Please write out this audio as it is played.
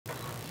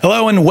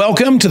Hello and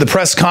welcome to the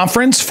press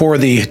conference for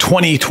the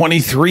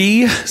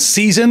 2023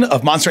 season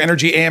of Monster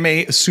Energy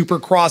AMA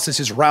Supercross.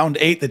 This is round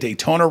 8, the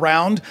Daytona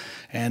round,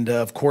 and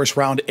of course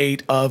round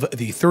 8 of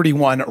the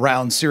 31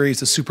 round series,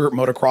 the Super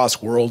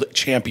Motocross World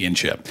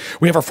Championship.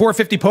 We have our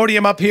 450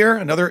 podium up here,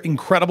 another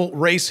incredible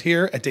race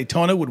here at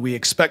Daytona. Would we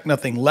expect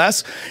nothing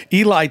less?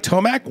 Eli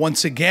Tomac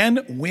once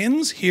again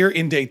wins here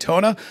in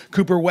Daytona.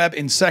 Cooper Webb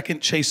in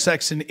second, Chase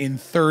Sexton in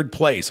third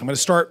place. I'm going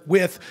to start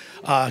with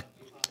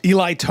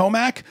Eli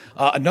Tomac,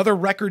 another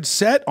record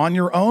set on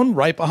your own,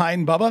 right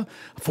behind Bubba.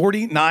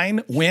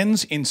 49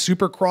 wins in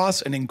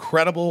Supercross, an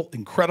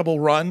incredible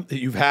run that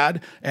you've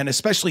had, and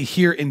especially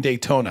here in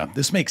Daytona.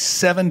 This makes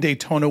 7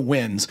 Daytona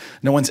wins.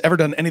 No one's ever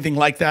done anything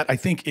like that. I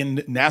think in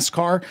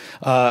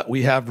NASCAR,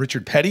 we have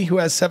Richard Petty, who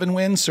has 7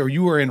 wins, so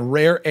you are in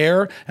rare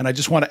air, and I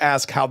just want to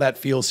ask how that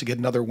feels to get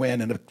another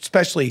win, and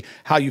especially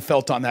how you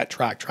felt on that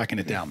track, tracking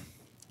it down.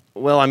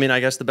 Well, I mean,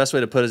 I guess the best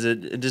way to put it is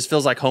it just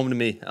feels like home to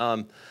me.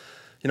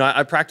 You know,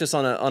 I practice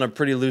on a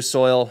pretty loose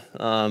soil.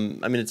 I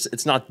mean,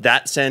 it's not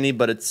that sandy,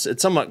 but it's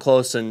somewhat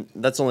close, and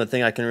that's the only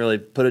thing I can really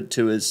put it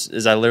to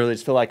is I literally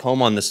just feel like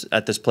home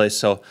at this place.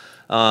 So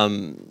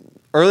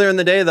earlier in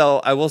the day, though,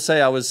 I will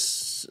say I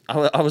was a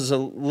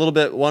little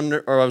bit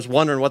I was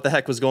wondering what the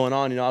heck was going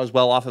on. You know, I was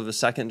well off of a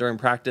second during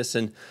practice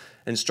and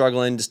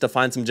struggling just to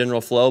find some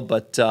general flow.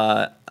 But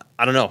I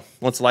don't know.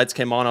 Once the lights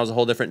came on, I was a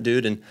whole different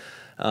dude,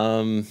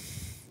 and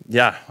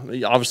yeah,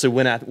 obviously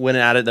went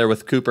at it there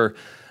with Cooper.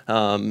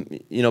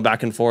 You know,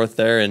 back and forth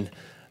there, and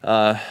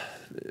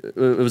it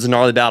was a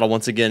gnarly battle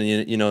once again,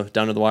 you know,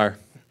 down to the wire.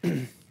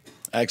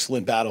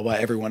 Excellent battle by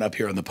everyone up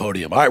here on the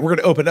podium. All right, we're going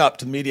to open up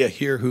to the media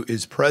here who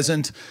is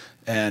present,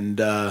 and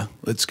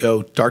let's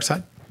go dark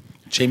side.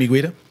 Jamie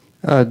Guida.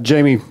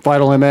 Jamie,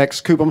 Vital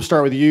MX. Coop, I'm going to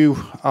start with you.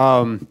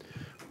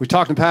 We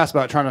talked in the past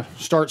about trying to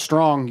start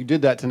strong. You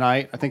did that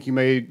tonight. I think you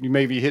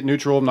maybe hit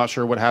neutral. I'm not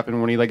sure what happened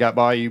when Eli got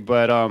by you,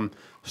 but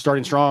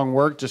starting strong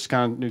worked. Just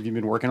kind of, you've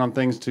been working on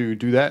things to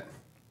do that?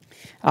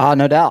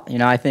 No doubt. You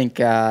know, I think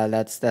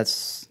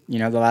that's you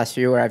know, the last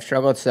few where I've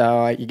struggled.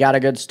 So you got a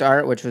good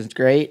start, which was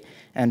great,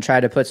 and tried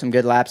to put some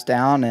good laps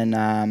down.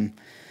 And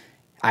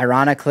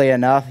ironically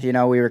enough, you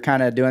know, we were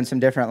kind of doing some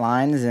different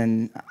lines,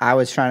 and I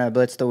was trying to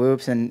blitz the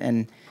whoops,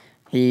 and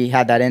he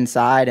had that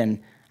inside.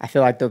 And I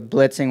feel like the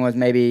blitzing was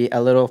maybe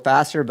a little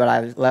faster, but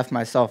I left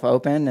myself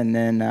open. And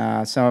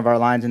then some of our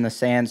lines in the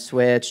sand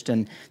switched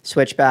and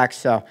switchbacks.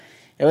 So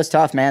it was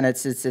tough, man.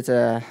 It's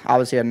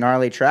obviously a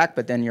gnarly track,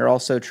 but then you're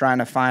also trying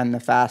to find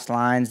the fast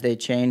lines. They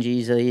change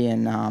easily,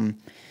 and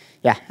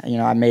yeah, you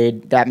know, I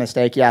made that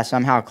mistake. Yeah,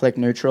 somehow clicked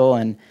neutral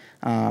and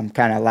kind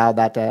of allowed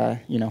that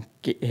to, you know,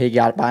 he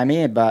got by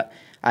me, but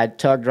I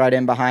tugged right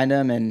in behind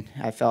him, and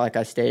I felt like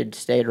I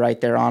stayed right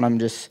there on him,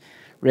 just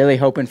really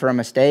hoping for a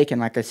mistake.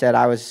 And like I said,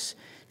 I was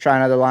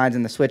trying other lines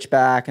in the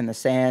switchback and the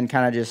sand,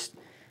 kind of just.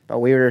 But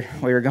we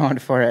were going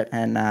for it,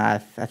 and I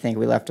think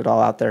we left it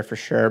all out there for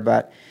sure.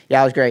 But yeah,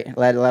 it was great.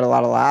 Led a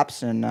lot of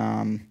laps, and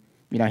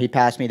you know, he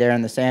passed me there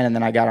in the sand, and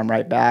then I got him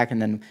right back,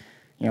 and then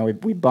you know,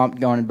 we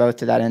bumped going both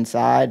to that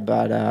inside.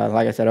 But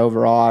like I said,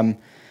 overall,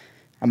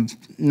 I'm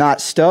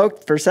not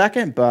stoked for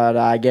second, but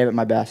I gave it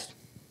my best.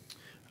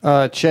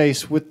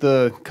 Chase, with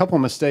the couple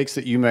of mistakes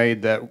that you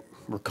made that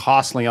were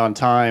costly on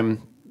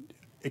time,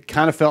 it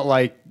kind of felt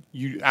like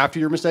after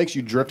your mistakes,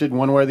 you drifted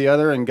one way or the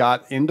other and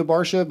got into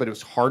Barsha, but it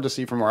was hard to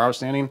see from where I was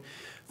standing.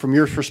 From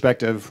your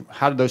perspective,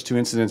 how did those 2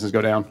 incidences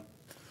go down?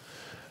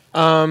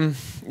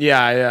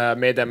 Yeah, I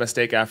made that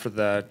mistake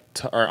after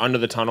under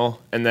the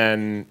tunnel, and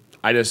then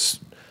I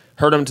just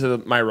heard him to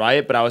my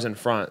right, but I was in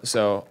front,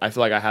 so I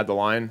feel like I had the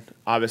line.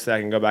 Obviously,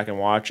 I can go back and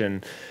watch,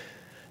 and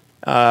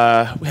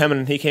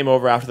he came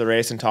over after the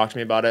race and talked to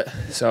me about it.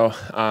 So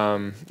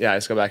yeah, I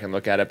just go back and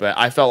look at it, but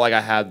I felt like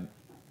I had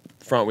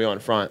front wheel in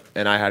front,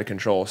 and I had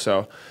control.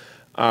 So,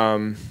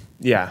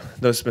 yeah,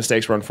 those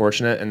mistakes were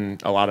unfortunate and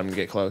allowed him to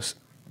get close.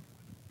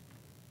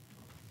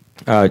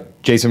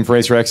 Jason from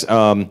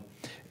RaceRex.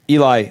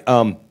 Eli,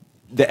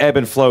 the ebb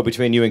and flow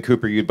between you and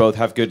Cooper, you'd both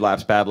have good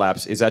laps, bad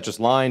laps. Is that just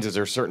lines? Is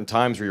there certain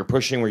times where you're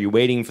pushing? Were you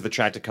waiting for the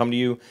track to come to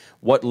you?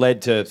 What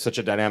led to such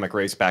a dynamic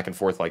race back and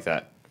forth like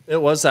that? It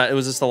was that. It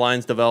was just the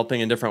lines developing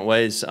in different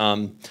ways.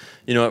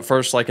 You know, at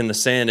first, like in the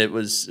sand, it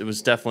was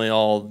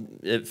definitely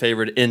it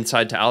favored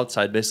inside to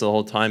outside basically the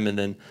whole time, and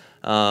then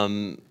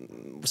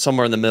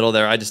somewhere in the middle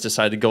there, I just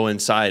decided to go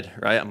inside.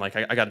 Right, I'm like,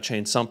 I got to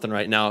change something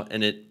right now,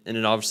 and it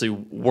obviously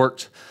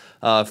worked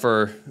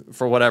for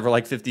whatever,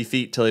 like 50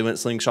 feet till he went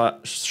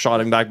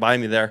shotting back by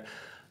me there.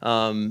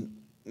 And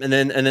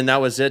then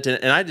that was it,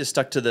 and I just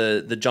stuck to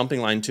the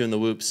jumping line too in the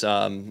whoops.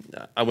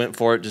 I went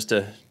for it just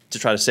to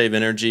try to save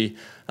energy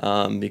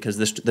because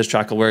this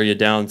track will wear you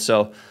down.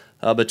 So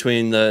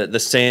between the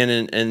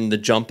sand and the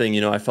jumping,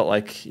 you know, I felt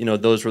like, you know,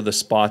 those were the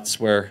spots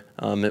where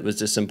it was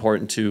just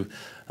important to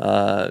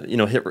you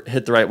know,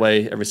 hit the right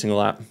way every single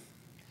lap.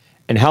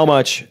 And how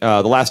much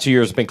the last 2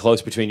 years have been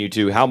close between you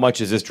two? How much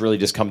has this really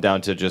just come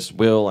down to just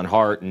will and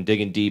heart and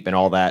digging deep and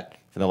all that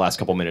for the last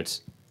couple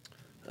minutes?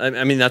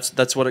 I mean,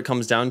 that's what it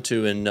comes down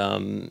to.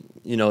 And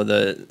you know,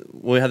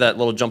 when we had that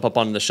little jump up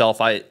on the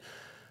shelf,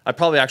 I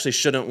probably actually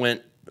shouldn't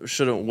went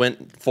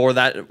for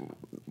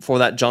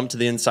that jump to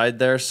the inside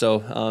there. So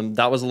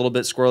that was a little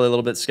bit squirrely, a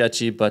little bit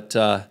sketchy. But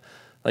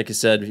like I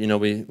said,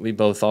 we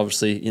both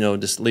obviously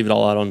just leave it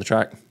all out on the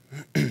track.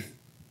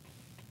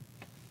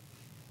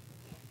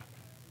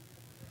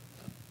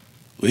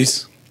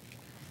 Luis?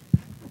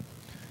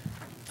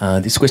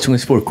 This question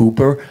is for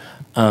Cooper.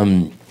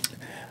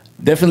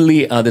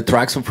 Definitely, the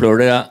tracks of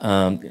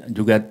Florida,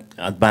 you got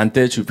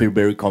advantage. You feel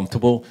very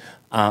comfortable.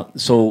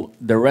 So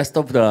the rest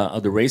of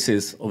the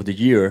races of the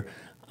year,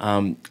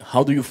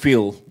 how do you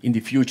feel in the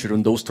future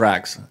on those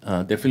tracks?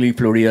 Definitely,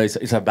 Florida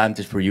is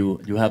advantage for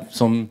you. You have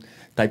some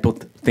type of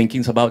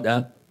thinkings about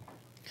that?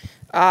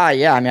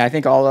 Yeah, I mean, I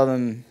think all of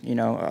them,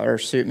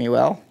 suit me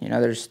well.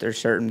 There's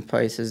certain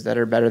places that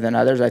are better than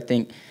others. I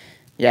think,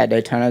 yeah,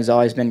 Daytona has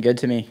always been good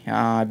to me.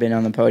 I've been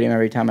on the podium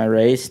every time I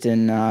raced,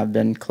 and I've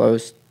been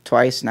close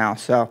twice now.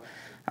 So,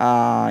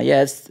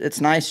 yeah,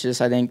 it's nice.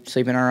 Just I think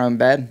sleeping in our own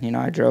bed.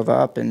 I drove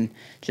up and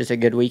just a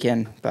good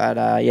weekend.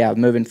 But yeah,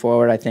 moving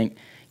forward, I think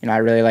I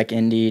really like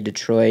Indy,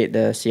 Detroit,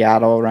 the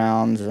Seattle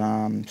rounds,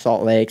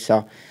 Salt Lake.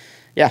 So,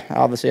 yeah,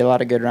 obviously a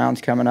lot of good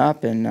rounds coming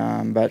up.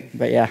 And but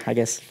yeah, I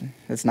guess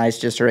it's nice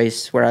just to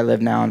race where I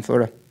live now in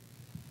Florida.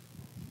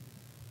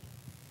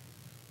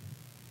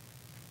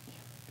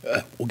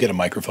 We'll get a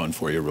microphone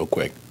for you real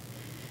quick.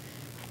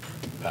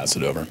 Pass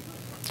it over.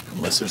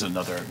 Unless there's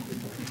another.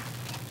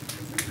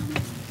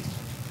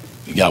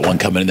 You got one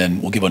coming, and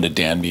then we'll give one to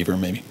Dan Beaver,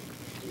 maybe.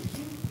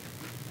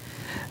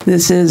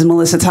 This is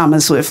Melissa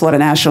Thomas with Florida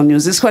National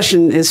News. This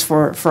question is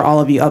for all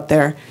of you up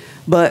there.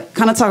 But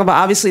kind of talk about,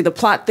 obviously, the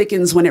plot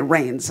thickens when it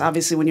rains.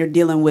 Obviously, when you're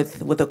dealing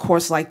with a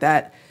course like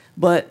that.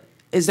 But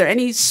is there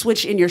any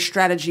switch in your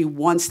strategy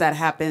once that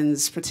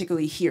happens,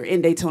 particularly here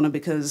in Daytona?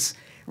 Because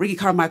Ricky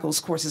Carmichael's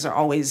courses are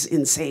always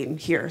insane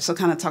here. So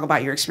kind of talk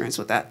about your experience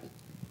with that.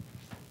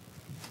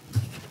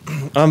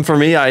 For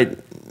me,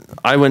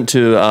 I went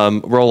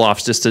to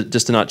roll-offs just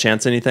to not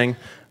chance anything,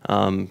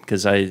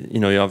 because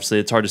obviously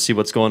it's hard to see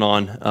what's going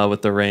on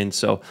with the rain.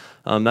 So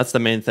that's the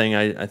main thing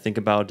I think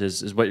about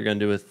is what you're going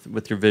to do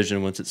with your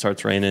vision once it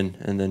starts raining.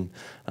 And then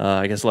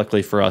I guess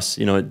luckily for us,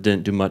 it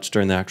didn't do much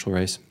during the actual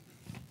race.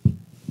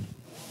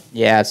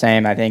 Yeah,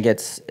 same. I think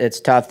it's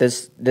tough.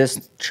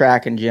 This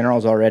track in general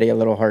is already a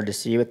little hard to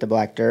see with the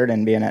black dirt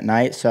and being at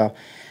night. So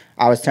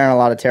I was tearing a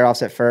lot of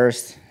tear-offs at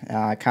first,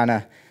 kind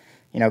of,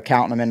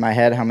 counting them in my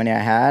head how many I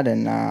had.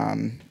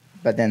 And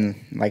but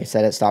then, like I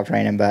said, it stopped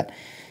raining. But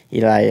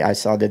Eli, I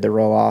saw, did the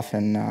roll-off,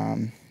 and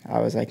I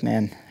was like,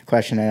 man,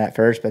 questioning it at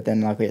first, but then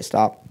luckily it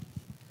stopped.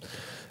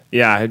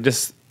 Yeah,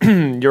 just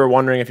you were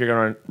wondering if you're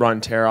going to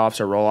run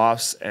tear-offs or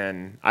roll-offs,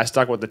 and I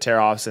stuck with the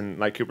tear-offs. And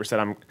like Cooper said,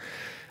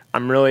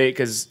 I'm really,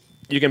 because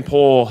you can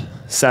pull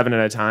 7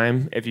 at a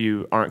time if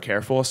you aren't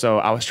careful. So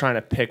I was trying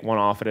to pick one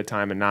off at a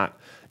time and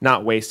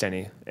not waste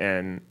any.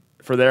 And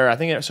for there, I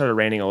think it started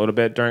raining a little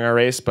bit during our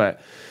race,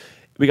 but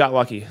we got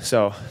lucky.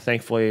 So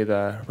thankfully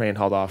the rain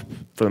held off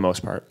for the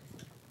most part.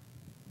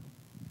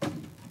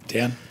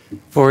 Dan?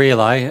 For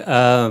Eli,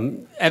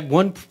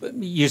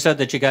 you said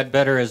that you got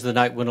better as the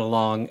night went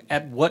along.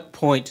 At what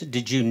point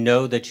did you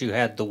know that you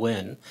had the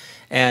win?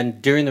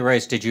 And during the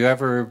race, did you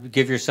ever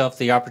give yourself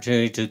the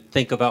opportunity to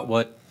think about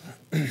what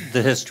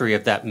the history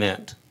of that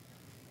meant?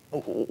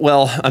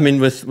 Well, I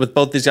mean, with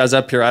both these guys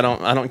up here, I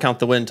don't count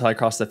the win until I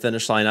cross the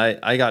finish line.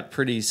 I got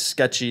pretty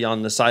sketchy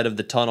on the side of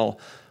the tunnel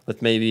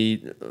with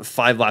maybe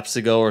 5 laps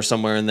to go or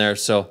somewhere in there.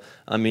 So,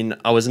 I mean,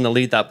 I was in the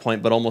lead at that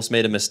point, but almost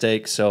made a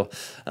mistake. So,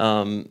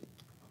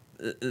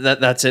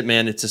 that's it,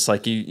 man. It's just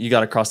like you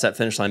got to cross that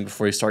finish line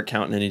before you start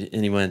counting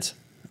any wins.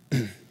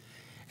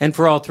 And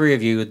for all three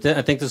of you,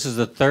 I think this is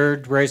the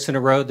 3rd race in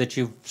a row that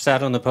you've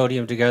sat on the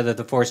podium together,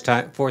 the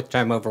 4th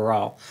time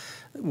overall.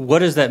 What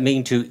does that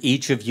mean to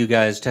each of you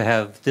guys to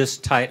have this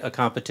tight a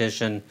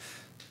competition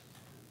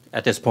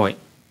at this point?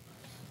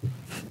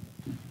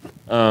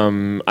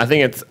 I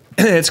think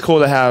it's cool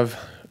to have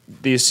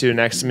these two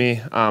next to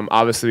me.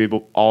 Obviously,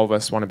 all of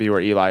us want to be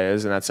where Eli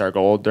is, and that's our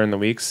goal during the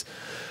weeks.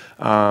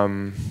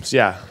 So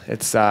yeah,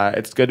 it's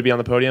good to be on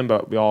the podium,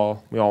 but we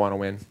all want to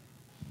win.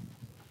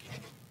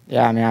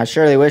 Yeah, I mean, I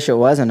surely wish it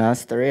wasn't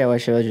us 3. I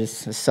wish it was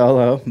just a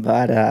solo,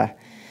 but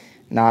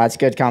no, it's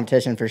good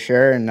competition for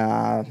sure,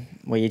 and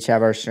we each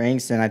have our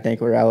strengths, and I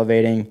think we're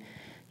elevating,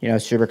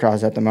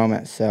 Supercross at the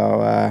moment.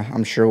 So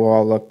I'm sure we'll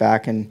all look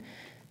back in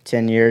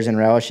 10 years and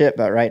relish it,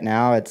 but right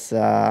now it's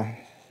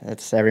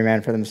every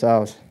man for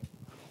themselves.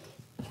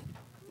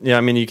 Yeah,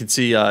 I mean, you can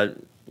see, I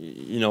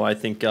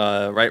think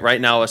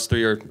right now us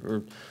 3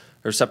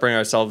 are separating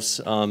ourselves,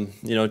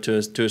 to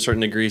a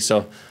certain degree.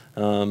 So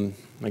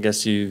I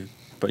guess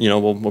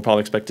we'll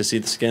probably expect to see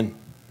this again.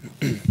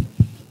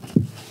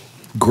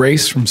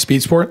 Grace from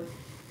Speed Sport.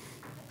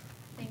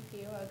 Thank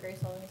you. Grace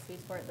Holding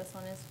Speed Sport. This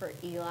one is for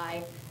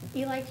Eli.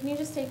 Eli, can you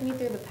just take me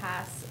through the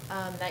pass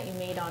that you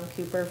made on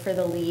Cooper for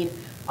the lead?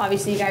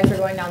 Obviously, you guys were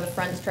going down the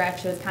front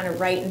stretch. It was kind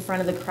of right in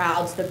front of the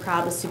crowd, so the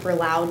crowd was super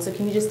loud. So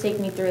can you just take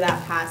me through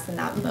that pass in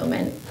that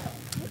moment?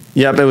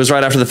 Yep, it was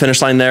right after the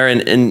finish line there,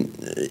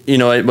 and you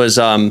know, it was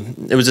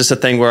just a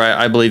thing where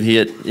I believe he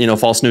hit, you know,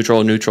 false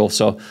neutral.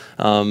 So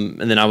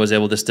and then I was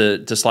able just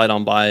to slide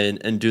on by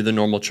and do the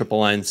normal triple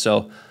line.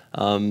 So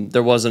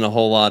there wasn't a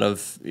whole lot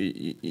of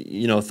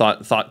you know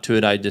thought to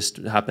it. I just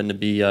happened to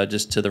be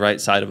just to the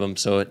right side of him,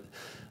 so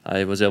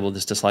I was able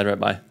just to slide right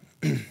by.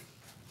 And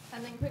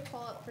then quick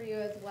follow-up for you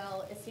as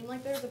well. It seemed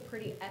like there was a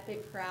pretty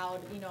epic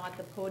crowd, you know, at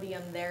the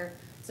podium there.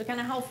 So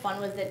kind of how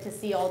fun was it to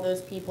see all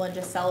those people and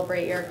just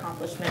celebrate your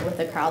accomplishment with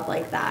a crowd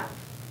like that?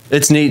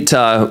 It's neat,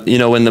 you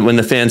know, when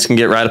the fans can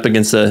get right up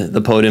against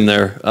the podium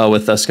there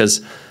with us,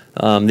 because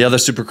the other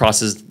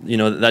Supercrosses, you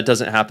know, that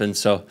doesn't happen.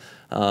 So,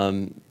 you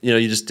know,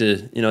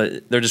 you know,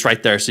 they're just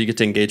right there, so you get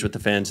to engage with the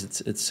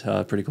fans. It's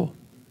pretty cool.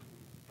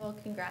 Well,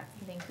 congrats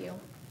and thank you.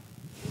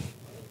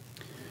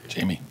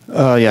 Jamie.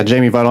 Yeah,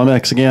 Jamie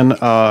Vital-MX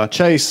again.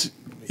 Chase,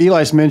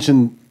 Eli's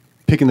mentioned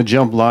picking the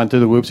jump line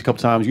through the whoops a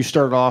couple times. You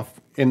started off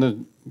in the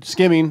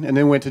skimming and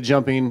then went to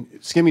jumping.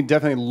 Skimming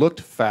definitely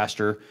looked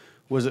faster.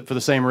 Was it for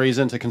the same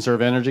reason, to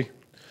conserve energy?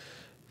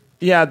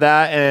 Yeah,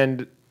 that,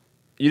 and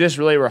you just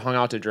really were hung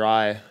out to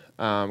dry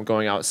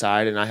going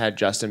outside, and I had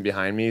Justin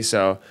behind me,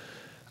 so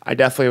I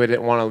definitely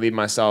didn't want to leave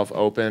myself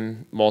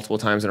open multiple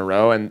times in a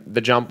row. And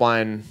the jump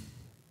line,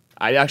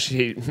 I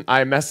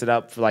messed it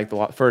up for like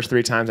the first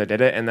 3 times I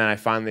did it, and then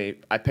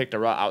I picked a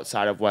rut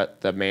outside of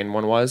what the main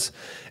one was,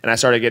 and I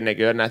started getting it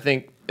good. And I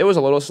think it was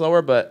a little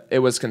slower, but it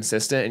was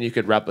consistent, and you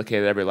could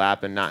replicate it every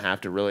lap and not have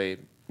to really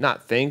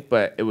not think,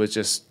 but it was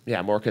just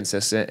more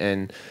consistent,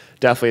 and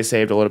definitely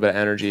saved a little bit of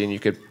energy, and you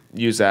could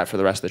use that for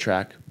the rest of the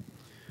track.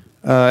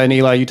 And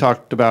Eli, you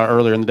talked about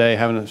earlier in the day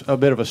having a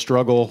bit of a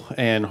struggle,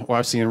 and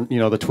I've seen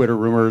the Twitter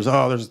rumors.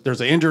 Oh,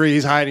 there's an injury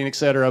he's hiding,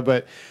 etc.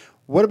 But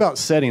what about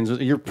settings?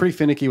 You're pretty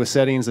finicky with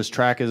settings. This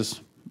track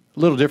is a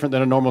little different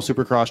than a normal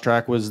Supercross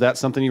track. Was that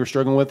something you were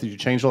struggling with? Did you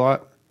change a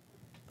lot?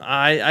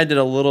 I did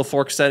a little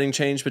fork setting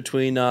change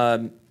between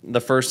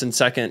the first and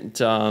second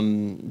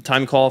time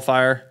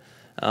qualifier,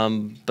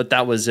 but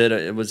that was it.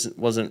 It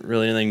wasn't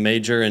really anything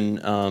major, and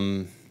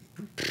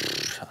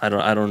I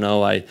don't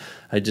know. I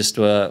just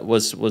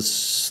was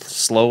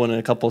slow in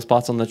a couple of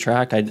spots on the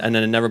track, and then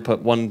I never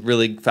put one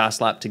really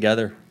fast lap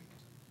together.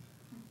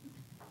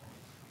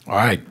 All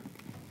right,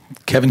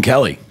 Kevin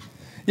Kelly.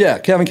 Yeah,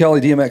 Kevin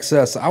Kelly,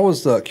 DMXS. I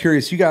was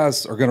curious, you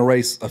guys are going to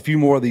race a few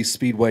more of these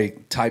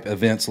speedway-type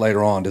events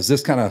later on. Does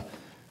this kind of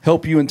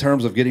help you in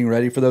terms of getting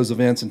ready for those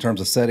events, in terms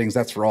of settings?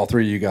 That's for all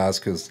 3 of you guys,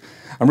 because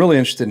I'm really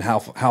interested in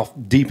how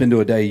deep into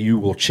a day you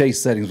will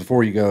chase settings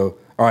before you go,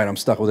 all right, I'm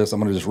stuck with this,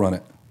 I'm going to just run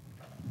it.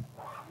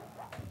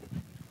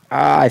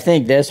 I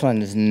think this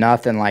one's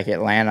nothing like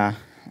Atlanta,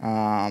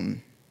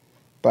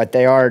 but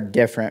they are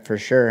different for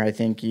sure. I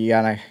think you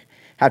got to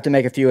have to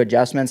make a few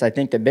adjustments. I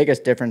think the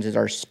biggest difference is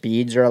our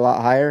speeds are a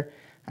lot higher.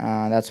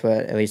 That's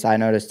what at least I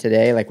noticed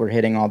today. Like, we're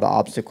hitting all the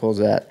obstacles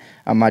at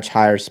a much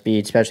higher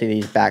speed, especially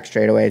these back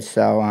straightaways.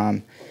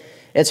 So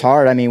it's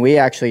hard. I mean, we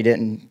actually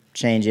didn't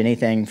change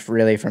anything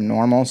really from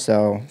normal.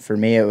 So for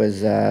me, it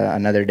was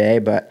another day.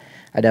 But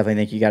I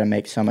definitely think you got to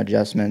make some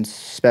adjustments,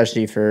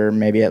 especially for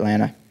maybe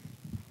Atlanta.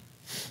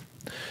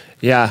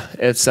 Yeah,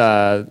 it's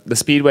the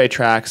speedway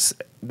tracks.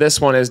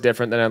 This one is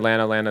different than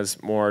Atlanta.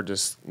 Atlanta's more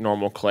just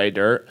normal clay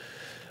dirt.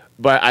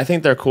 But I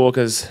think they're cool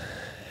because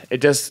it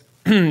just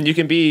you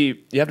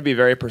have to be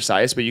very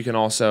precise, but you can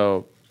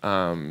also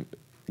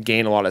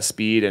gain a lot of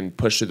speed and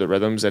push through the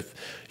rhythms if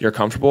you're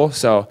comfortable.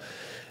 So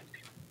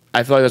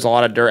I feel like there's a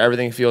lot of dirt.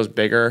 Everything feels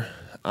bigger,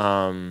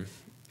 and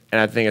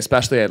I think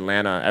especially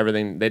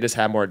Atlanta, they just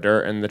have more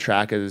dirt, and the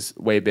track is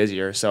way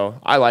busier. So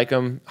I like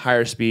them,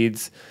 higher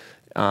speeds.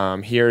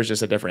 Here is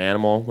just a different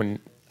animal. When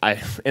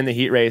in the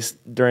heat race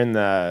we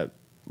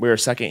were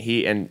second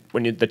heat, and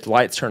when the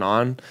lights turn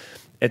on,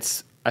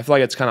 I feel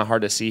like it's kind of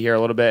hard to see here a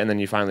little bit, and then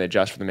you finally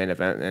adjust for the main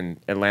event, and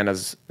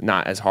Atlanta's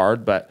not as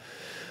hard. But,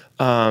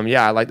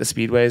 yeah, I like the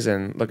speedways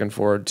and looking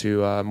forward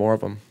to more of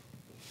them.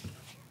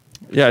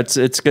 Yeah,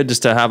 it's good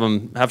just to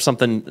have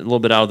something a little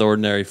bit out of the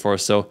ordinary for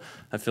us. So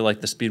I feel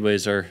like the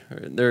speedways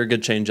they're a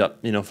good change up,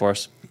 for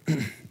us.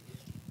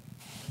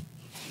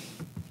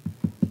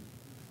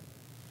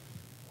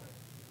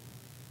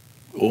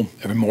 Cool.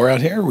 Any more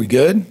out here? We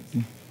good?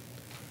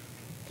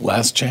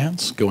 Last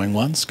chance. Going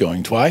once,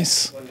 going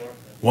twice.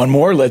 One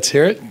more. Let's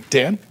hear it.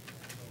 Dan?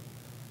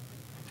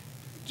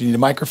 Do you need a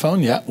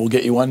microphone? Yeah, we'll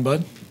get you one,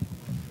 bud.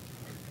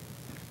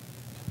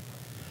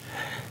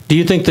 Do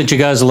you think that you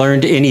guys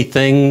learned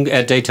anything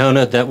at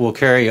Daytona that will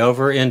carry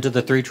over into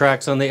the 3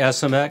 tracks on the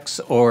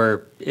SMX,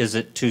 or is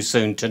it too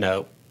soon to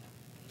know?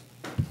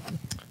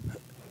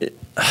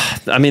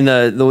 I mean,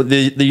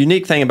 the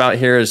unique thing about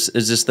here is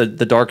just the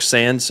dark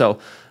sand. So,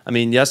 I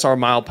mean, yes, our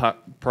mile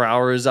per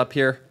hour is up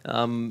here,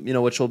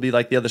 which will be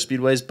like the other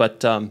speedways,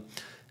 but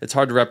it's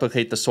hard to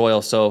replicate the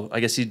soil. So I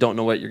guess you don't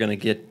know what you're going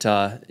to get,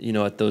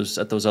 at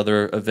those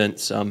other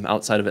events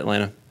outside of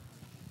Atlanta.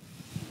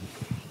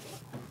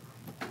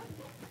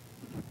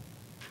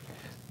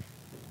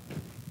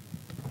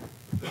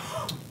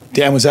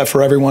 Dan, was that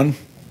for everyone?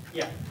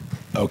 Yeah.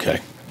 Okay.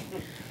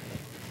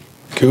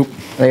 Coop?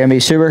 Are they going to be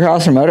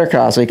Supercross or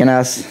motocross? We can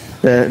ask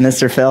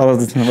Mr. Phil,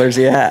 where's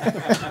he at?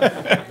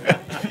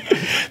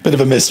 Bit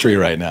of a mystery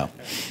right now.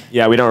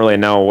 Yeah, we don't really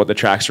know what the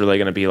track's really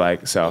going to be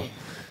like, so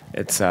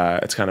it's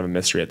kind of a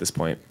mystery at this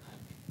point.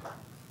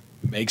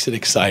 Makes it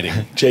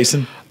exciting.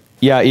 Jason?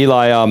 Yeah,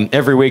 Eli,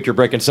 every week you're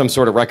breaking some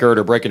sort of record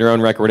or breaking your own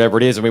record, whatever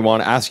it is, and we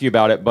want to ask you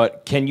about it,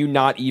 but can you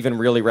not even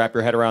really wrap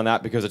your head around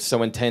that because it's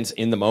so intense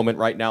in the moment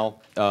right now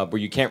where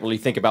you can't really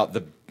think about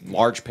the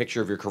large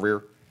picture of your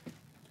career?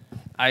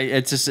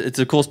 It's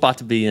a cool spot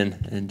to be in,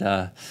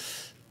 and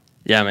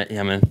yeah,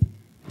 man.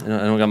 I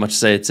don't got much to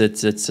say.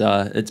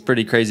 It's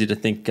pretty crazy to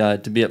think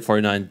to be at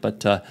 49,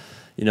 but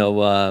yeah,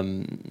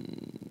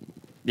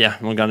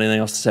 I don't got anything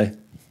else to say.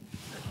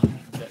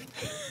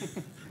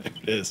 There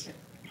it is.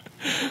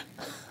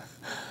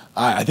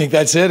 All right, I think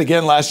that's it.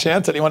 Again, last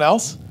chance. Anyone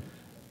else?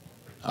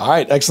 All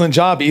right, excellent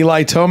job,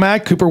 Eli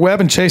Tomac, Cooper Webb,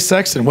 and Chase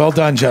Sexton. Well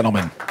done,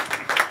 gentlemen.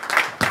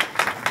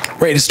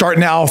 Ready to start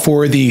now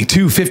for the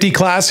 250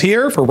 class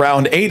here for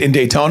round 8 in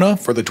Daytona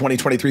for the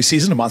 2023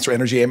 season of Monster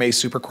Energy AMA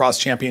Supercross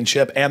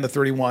Championship and the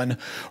 31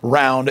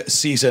 round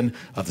season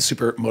of the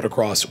Super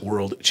Motocross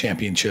World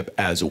Championship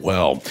as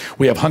well.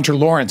 We have Hunter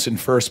Lawrence in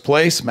first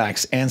place,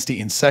 Max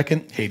Anstey in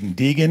second, Hayden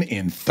Deegan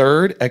in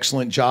third.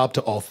 Excellent job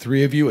to all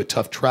three of you. A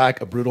tough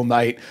track, a brutal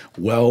night.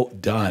 Well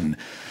done.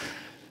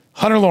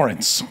 Hunter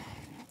Lawrence,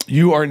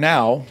 you are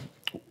now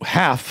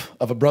half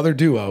of a brother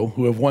duo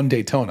who have won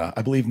Daytona.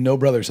 I believe no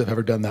brothers have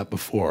ever done that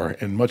before.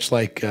 And much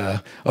like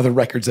other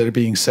records that are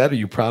being set, are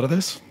you proud of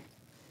this?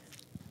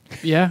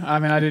 Yeah, I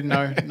mean, I didn't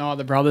know no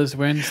other brothers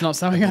win. It's not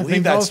something I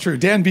think that's of. true.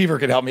 Dan Beaver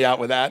could help me out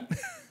with that.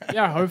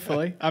 Yeah,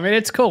 hopefully. I mean,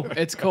 it's cool.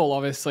 It's cool,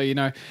 obviously, you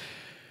know.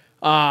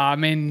 I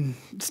mean,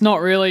 it's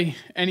not really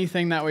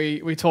anything that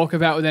we talk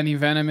about with any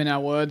venom in our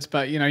words,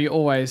 but, you know, you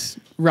always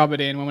rub it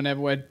in whenever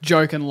we're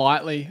joking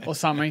lightly or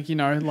something, you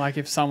know, like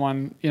if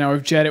someone, you know,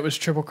 with Jed, it was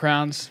Triple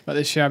Crowns, but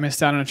this year I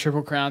missed out on a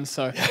Triple Crown,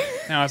 so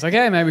now I was like,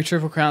 hey, maybe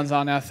Triple Crowns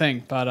aren't our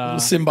thing, but...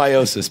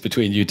 symbiosis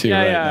between you two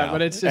now.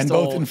 But it's just and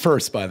both in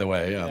first, by the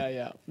way,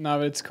 Yeah. No,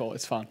 but it's cool.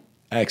 It's fun.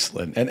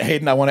 Excellent. And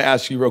Hayden, I want to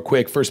ask you real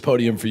quick, first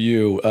podium for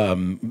you.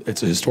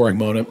 It's a historic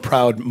moment.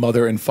 Proud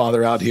mother and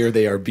father out here.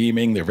 They are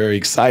beaming. They're very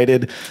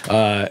excited.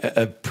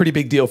 A pretty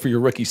big deal for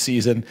your rookie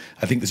season.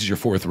 I think this is your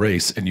 4th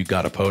race, and you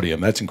got a podium.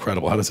 That's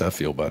incredible. How does that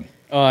feel, bud?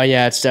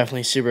 Yeah, it's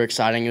definitely super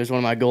exciting. It was one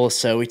of my goals,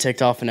 so we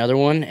ticked off another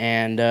one,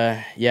 and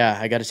yeah,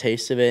 I got a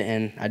taste of it,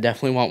 and I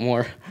definitely want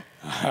more.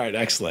 All right,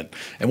 excellent.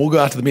 And we'll go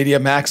out to the media.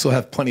 Max will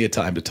have plenty of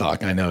time to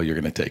talk. I know you're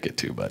going to take it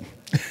too, bud.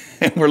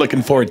 We're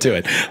looking forward to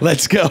it.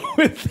 Let's go.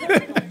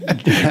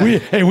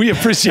 we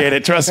appreciate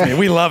it. Trust me.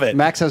 We love it.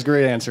 Max has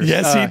great answers.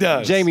 Yes, he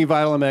does. Jamie,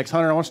 Vital MX.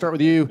 Hunter, I want to start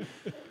with you.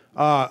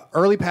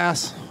 Early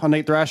pass on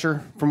Nate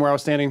Thrasher from where I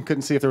was standing.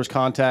 Couldn't see if there was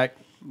contact.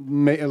 A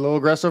little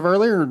aggressive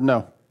early or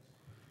no?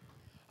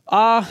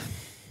 Yeah,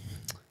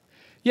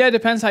 it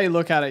depends how you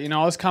look at it. You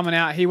know, I was coming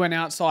out. He went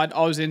outside.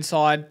 I was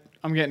inside.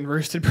 I'm getting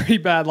roosted pretty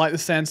bad, like the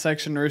sand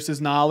section roost is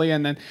gnarly,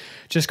 and then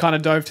just kind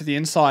of dove to the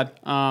inside.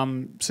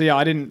 So, yeah,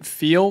 I didn't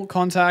feel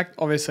contact.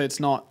 Obviously, it's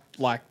not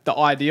like the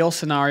ideal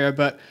scenario,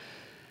 but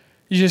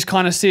you just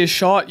kind of see a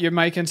shot. You're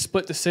making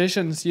split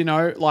decisions, you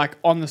know, like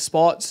on the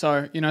spot.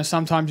 So, you know,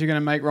 sometimes you're going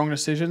to make wrong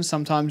decisions,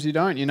 sometimes you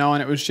don't, you know,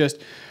 and it was just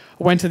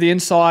I went to the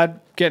inside,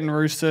 getting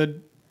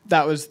roosted.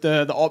 That was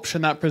the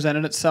option that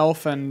presented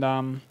itself,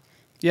 and,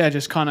 yeah,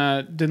 just kind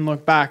of didn't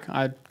look back.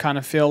 I kind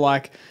of feel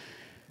like,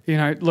 you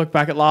know, look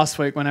back at last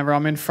week, whenever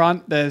I'm in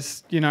front,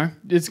 there's, you know,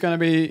 it's going to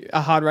be a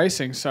hard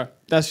racing. So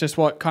that's just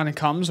what kind of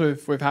comes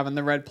with having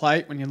the red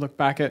plate. When you look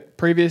back at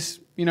previous,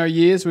 you know,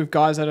 years with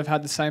guys that have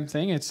had the same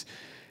thing, it's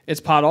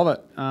part of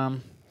it.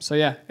 So,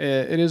 yeah,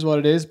 it is what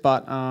it is.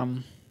 But,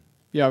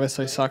 yeah,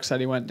 obviously sucks that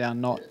he went down.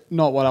 Not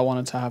what I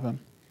wanted to happen.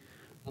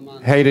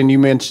 Hayden, you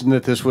mentioned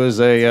that this was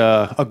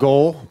a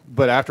goal,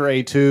 but after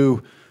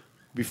A2,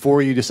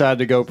 before you decided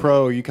to go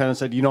pro, you kind of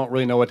said you don't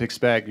really know what to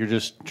expect. You're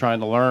just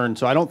trying to learn.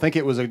 So I don't think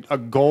it was a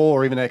goal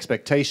or even an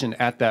expectation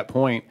at that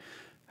point.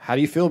 How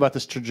do you feel about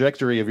this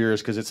trajectory of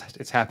yours? Because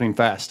it's happening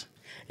fast.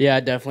 Yeah,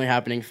 definitely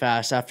happening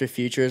fast. After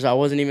Futures, I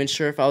wasn't even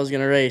sure if I was going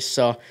to race.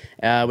 So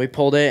we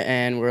pulled it,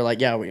 and we're like,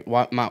 yeah, we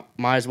might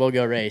as well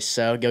go race.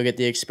 So go get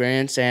the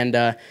experience.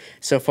 And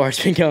so far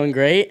it's been going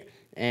great.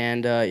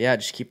 And, yeah,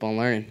 just keep on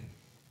learning.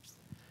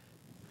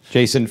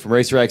 Jason from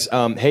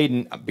RacerX.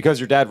 Hayden, because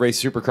your dad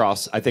raced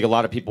Supercross, I think a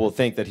lot of people will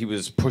think that he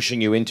was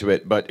pushing you into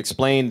it, but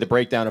explain the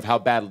breakdown of how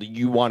badly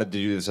you wanted to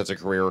do this as a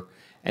career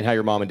and how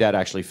your mom and dad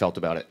actually felt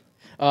about it.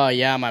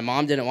 Yeah, my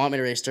mom didn't want me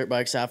to race dirt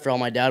bikes after all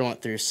my dad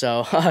went through.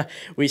 So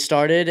we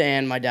started,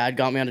 and my dad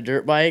got me on a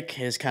dirt bike.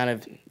 It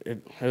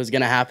was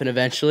going to happen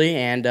eventually,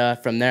 and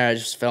from there I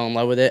just fell in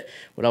love with it.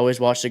 Would always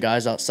watch the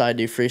guys outside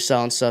do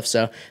freestyle and stuff,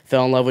 so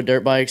fell in love with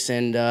dirt bikes,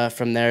 and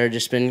from there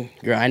just been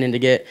grinding to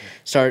get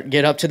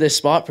up to this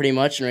spot pretty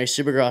much and race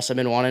Supercross. I've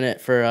been wanting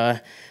it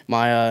for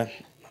my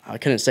I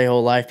couldn't say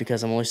whole life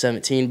because I'm only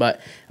 17,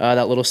 but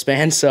that little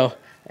span. So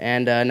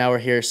and now we're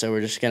here, so we're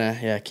just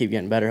gonna keep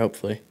getting better,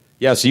 hopefully.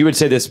 Yeah, so you would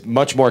say this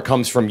much more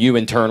comes from you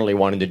internally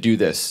wanting to do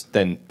this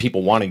than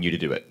people wanting you to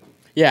do it.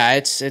 Yeah,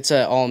 it's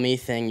a all me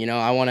thing. You know,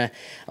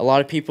 a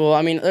lot of people,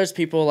 I mean, there's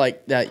people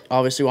like that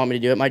obviously want me to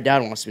do it. My dad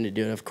wants me to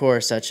do it, of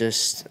course. That's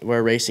just, we're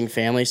a racing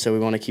family, so we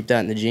want to keep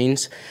that in the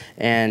genes.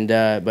 And,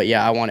 but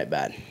yeah, I want it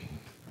bad.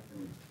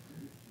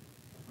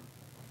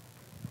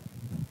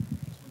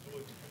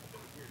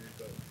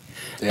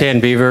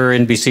 Dan Beaver,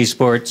 NBC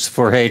Sports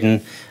for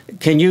Hayden.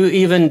 Can you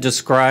even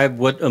describe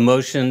what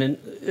emotion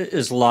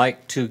is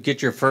like to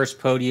get your first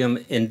podium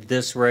in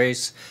this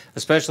race,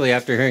 especially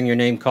after hearing your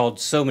name called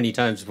so many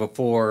times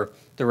before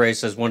the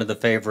race as one of the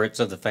favorites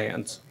of the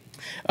fans?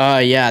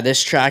 Yeah,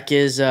 this track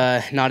is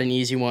not an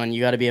easy one.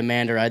 You got to be a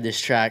man to ride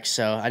this track.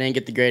 So I didn't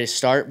get the greatest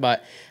start,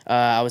 but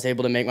I was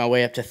able to make my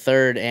way up to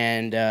third,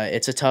 and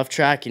it's a tough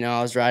track. You know,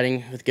 I was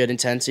riding with good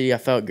intensity. I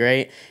felt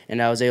great,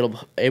 and I was able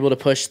to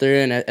push through.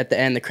 And at the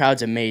end, the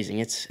crowd's amazing.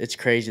 It's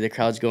crazy. The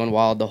crowd's going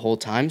wild the whole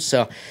time.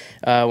 So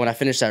when I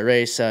finished that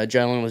race,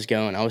 adrenaline was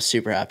going. I was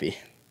super happy.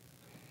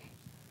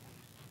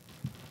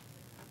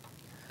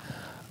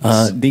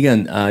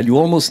 Deegan, you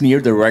almost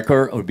neared the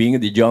record of being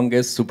the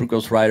youngest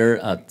Supercross rider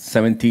at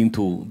 17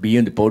 to be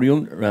in the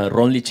podium.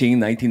 Ron Liching,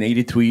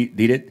 1983,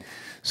 did it.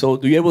 So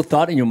do you ever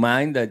thought in your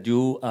mind that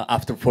you,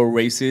 after 4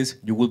 races,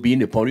 you will be in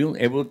the podium?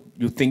 Ever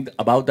you think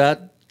about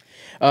that?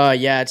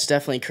 Yeah, it's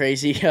definitely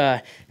crazy.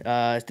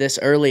 This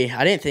early,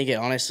 I didn't think it,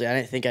 honestly. I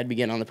didn't think I'd be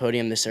getting on the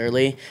podium this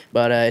early,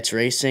 but it's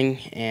racing,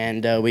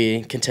 and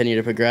we continue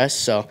to progress.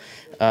 So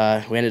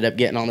we ended up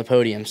getting on the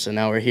podium. So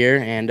now we're here,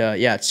 and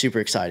yeah, it's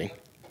super exciting.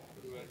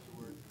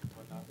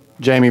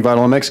 Jamie,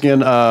 Vital Mexican.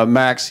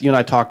 Max, you and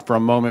I talked for a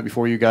moment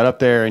before you got up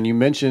there, and you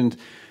mentioned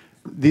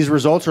these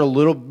results are a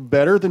little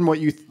better than what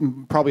you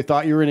probably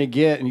thought you were going to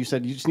get, and you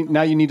said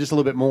now you need just a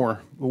little bit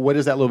more. What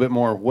is that little bit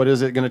more? What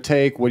is it going to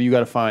take? What do you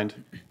got to find?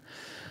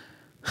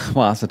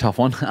 Well, that's a tough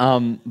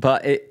one.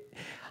 But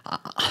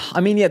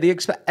I mean, yeah, the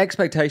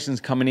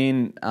expectations coming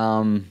in,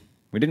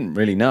 we didn't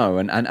really know,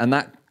 and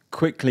that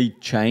quickly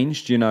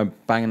changed. You know,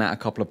 banging out a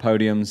couple of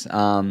podiums.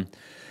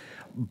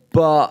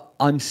 But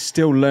I'm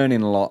still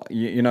learning a lot.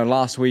 You know,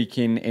 last week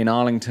in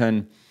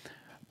Arlington,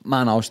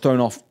 man, I was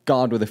thrown off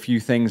guard with a few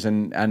things,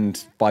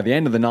 and by the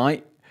end of the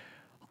night,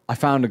 I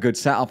found a good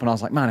setup, and I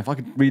was like, man, if I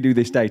could redo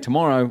this day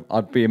tomorrow,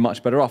 I'd be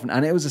much better off.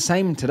 And it was the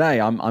same today.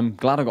 I'm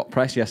glad I got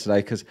pressed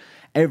yesterday, because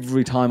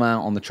every time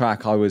out on the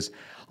track, I was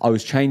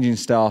changing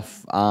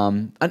stuff,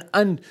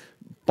 and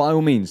by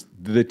all means,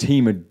 the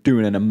team are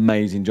doing an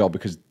amazing job,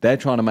 because they're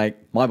trying to make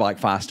my bike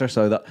faster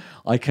so that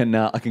I can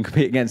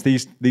compete against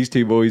these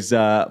two boys'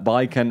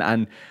 bike,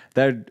 and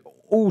they're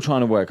all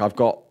trying to work. I've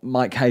got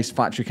Mike Hayes,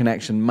 Factory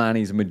Connection. Man,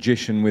 he's a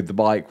magician with the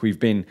bike. We've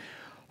been,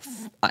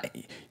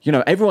 you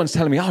know, everyone's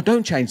telling me, oh,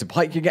 don't change the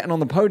bike, you're getting on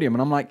the podium.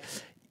 And I'm like,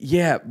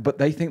 yeah, but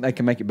they think they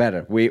can make it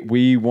better.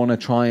 We want to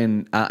try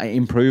and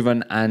improve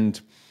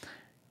and,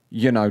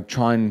 you know,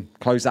 try and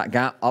close that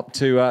gap up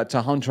to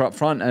Hunter up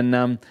front.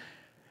 And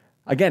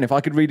again, if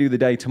I could redo the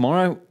day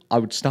tomorrow, I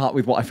would start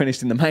with what I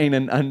finished in the main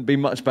and be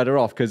much better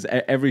off, because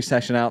every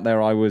session out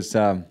there I was,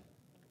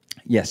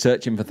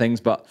 searching for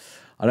things, but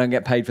I don't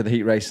get paid for the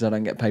heat races. I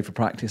don't get paid for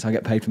practice. I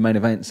get paid for main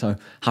events. So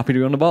happy to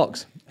be on the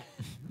box.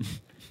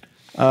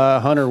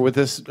 Hunter, with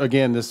this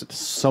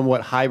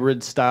somewhat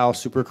hybrid style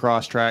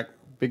Supercross track,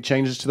 big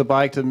changes to the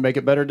bike to make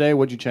it better today.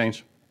 What'd you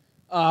change?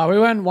 We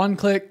went one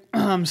click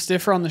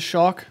stiffer on the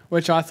shock,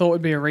 which I thought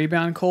would be a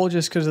rebound call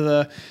just because of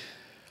the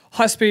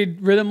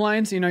high-speed rhythm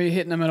lanes. You know, you're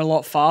hitting them at a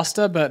lot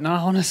faster, but no,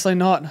 honestly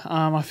not.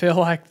 I feel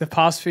like the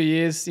past few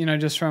years, you know,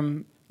 just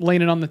from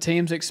leaning on the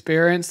team's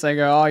experience, they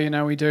go, oh, you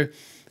know, we do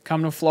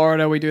come to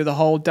Florida, we do the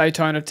whole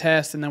Daytona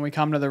test, and then we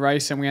come to the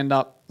race and we end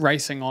up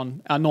racing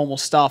on our normal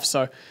stuff.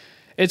 So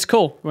it's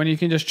cool when you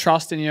can just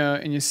trust in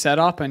your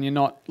setup, and you're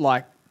not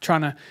like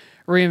trying to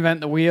reinvent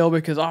the wheel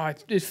because, oh,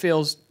 it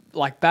feels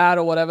like bad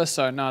or whatever.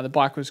 So no, the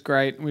bike was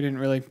great. We didn't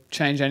really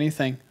change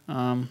anything.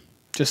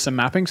 Just some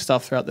mapping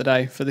stuff throughout the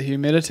day for the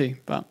humidity,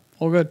 but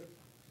all good.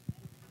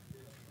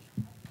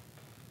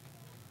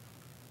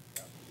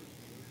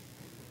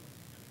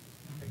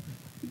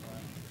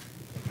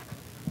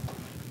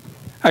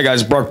 Hi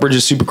guys, Brock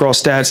Bridges,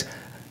 Supercross Stats.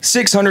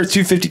 600,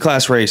 250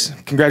 class race.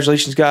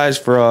 Congratulations guys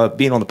for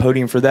being on the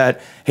podium for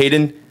that.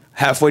 Hayden,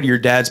 halfway to your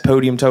dad's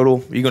podium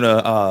total. Are you going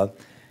to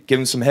give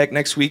him some heck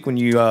next week when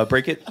you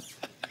break it?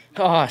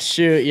 Oh,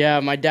 shoot.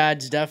 Yeah, my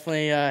dad's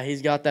definitely,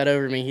 he's got that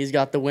over me. He's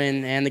got the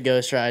win and the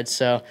ghost ride.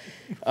 So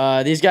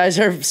these guys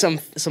are some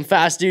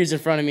fast dudes in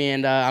front of me,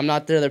 and I'm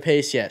not their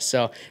pace yet.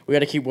 So we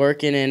got to keep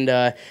working,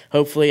 and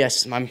hopefully,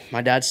 yes,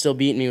 my dad's still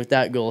beating me with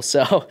that goal.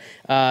 So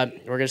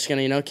we're just going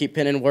to, you know, keep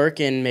pinning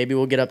work, and maybe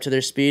we'll get up to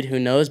their speed. Who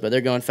knows? But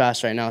they're going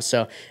fast right now.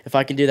 So if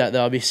I can do that,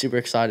 though, I'll be super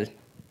excited.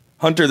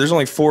 Hunter, there's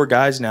only 4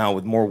 guys now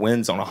with more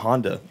wins on a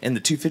Honda in the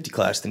 250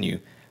 class than you.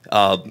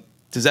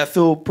 Does that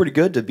feel pretty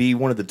good to be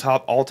one of the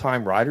top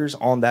all-time riders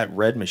on that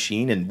red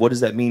machine? And what does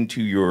that mean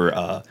to your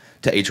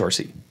to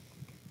HRC?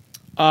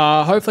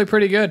 Hopefully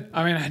pretty good.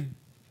 I mean, I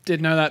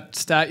didn't know that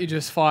stat you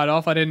just fired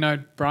off. I didn't know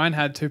Brian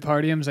had 2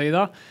 podiums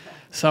either.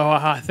 So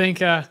I think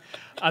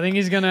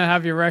he's going to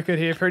have your record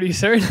here pretty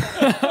soon.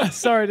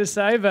 Sorry to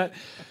say, but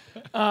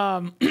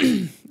No,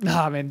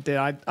 I mean, dude,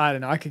 I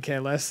don't know. I could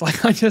care less.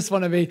 Like, I just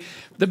want to be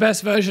the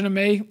best version of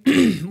me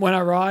when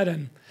I ride,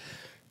 and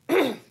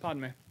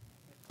pardon me.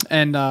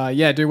 And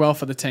yeah, do well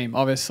for the team.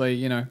 Obviously,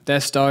 you know,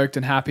 they're stoked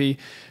and happy.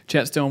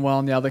 Jet's doing well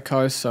on the other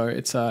coast, so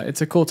it's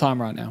a cool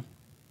time right now.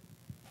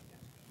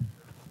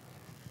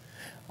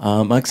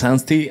 Max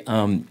Hansti,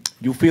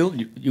 you feel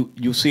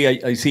you see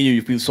I see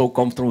you feel so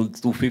comfortable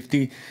with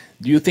 250.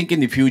 Do you think in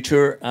the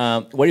future,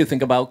 what do you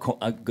think about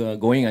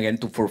going again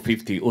to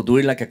 450 or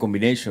doing like a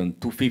combination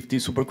 250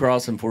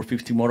 Supercross and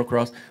 450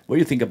 motocross? What do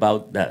you think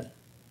about that?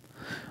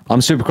 I'm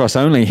Supercross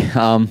only.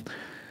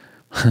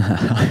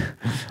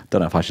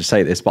 Don't know if I should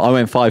say this, but I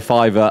went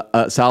 5.5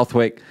 at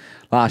Southwick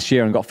last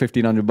year and got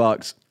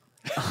 $1,500.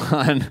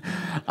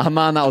 and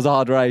man, that was a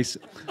hard race.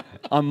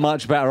 I'm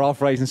much better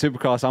off racing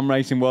Supercross. I'm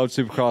racing World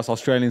Supercross,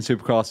 Australian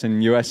Supercross,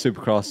 and US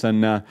Supercross,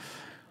 and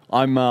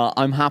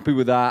I'm happy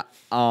with that.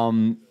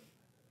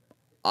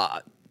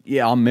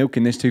 Yeah, I'm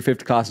milking this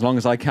 250 class as long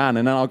as I can,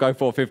 and then I'll go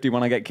 450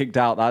 when I get kicked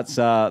out. That's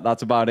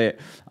about it.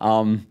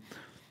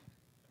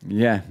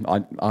 Yeah,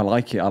 I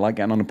like it. I like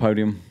getting on the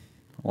podium.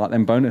 I like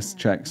them bonus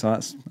checks. So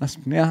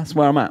that's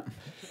where I'm at.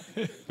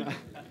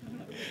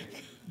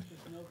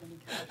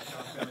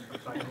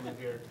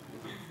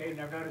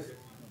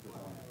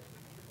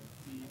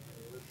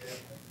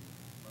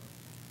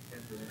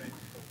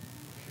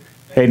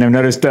 Hayden, I've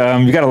noticed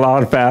you've got a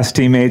lot of fast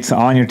teammates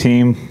on your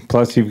team.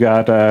 Plus, you've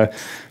got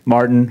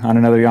Martin on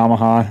another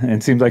Yamaha. And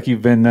it seems like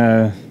you've been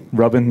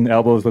rubbing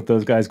elbows with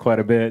those guys quite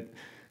a bit.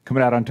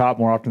 Coming out on top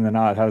more often than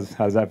not.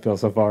 How's that feel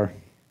so far?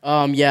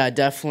 Yeah,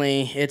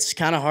 definitely. It's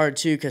kind of hard,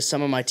 too, because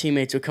some of my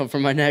teammates would come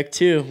from my neck,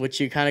 too,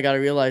 which you kind of got to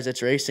realize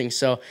it's racing.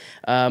 So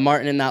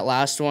Martin, in that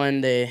last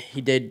one,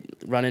 he did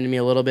run into me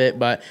a little bit,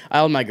 but I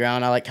held my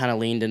ground. I kind of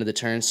leaned into the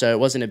turn, so it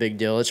wasn't a big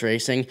deal. It's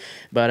racing.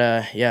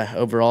 But, yeah,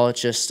 overall,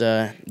 it's just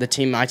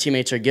my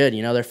teammates are good.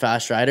 You know, they're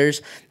fast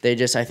riders.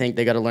 I think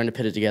they got to learn to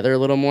put it together a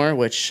little more,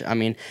 which, I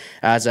mean,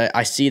 as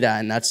I see that,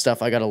 and that's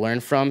stuff I got to learn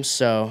from.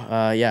 So,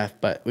 yeah,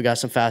 but we got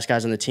some fast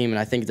guys on the team, and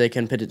I think they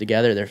can put it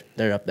together.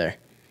 They're up there.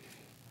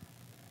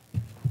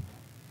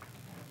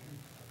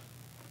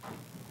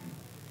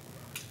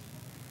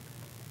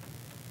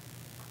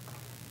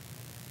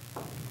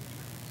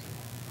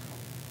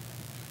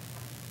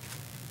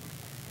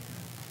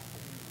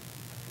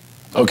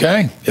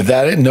 Okay, if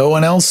that it, no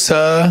one else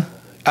out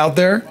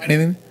there?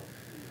 Anything?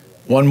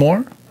 One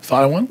more?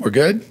 Final one? We're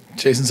good?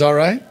 Jason's all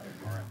right?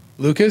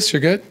 Lucas, you're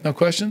good? No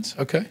questions?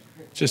 Okay,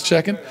 just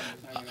checking.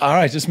 All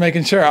right, just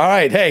making sure. All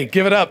right, hey,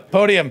 give it up.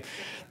 Podium.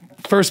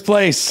 First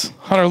place,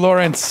 Hunter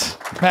Lawrence,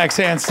 Max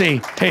Hansi,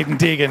 Hayden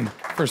Deegan.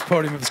 First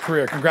podium of his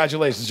career.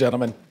 Congratulations,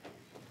 gentlemen.